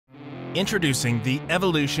Introducing the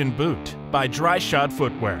Evalusion boot by DRYSHOD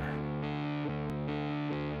Footwear.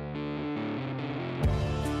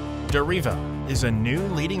 DUREVA is a new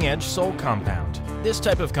leading-edge sole compound. This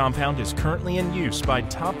type of compound is currently in use by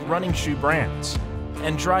top running shoe brands,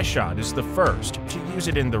 and DRYSHOD is the first to use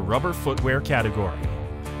it in the rubber footwear category.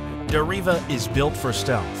 DUREVA is built for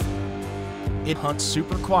stealth. It hunts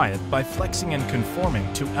super quiet by flexing and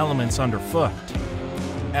conforming to elements underfoot.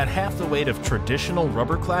 At half the weight of traditional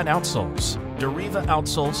rubber-clad outsoles, DUREVA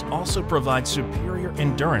Outsoles also provide superior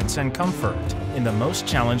endurance and comfort in the most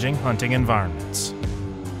challenging hunting environments.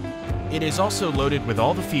 It is also loaded with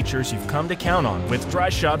all the features you've come to count on with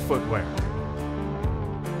DRYSHOD Footwear.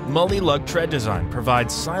 Multi-lug tread design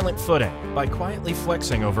provides silent footing by quietly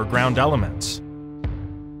flexing over ground elements.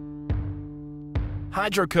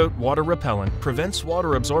 HydroCoat water repellent prevents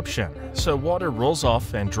water absorption, so water rolls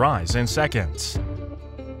off and dries in seconds.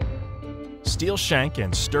 Steel shank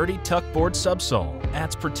and sturdy tuckboard subsole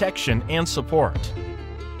adds protection and support.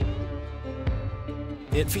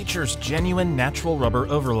 It features genuine natural rubber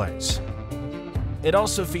overlays. It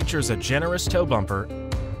also features a generous toe bumper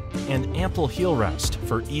and ample heel rest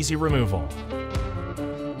for easy removal.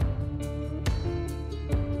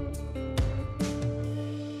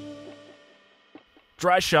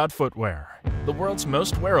 DRYSHOD Footwear, the world's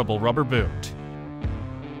most wearable rubber boot.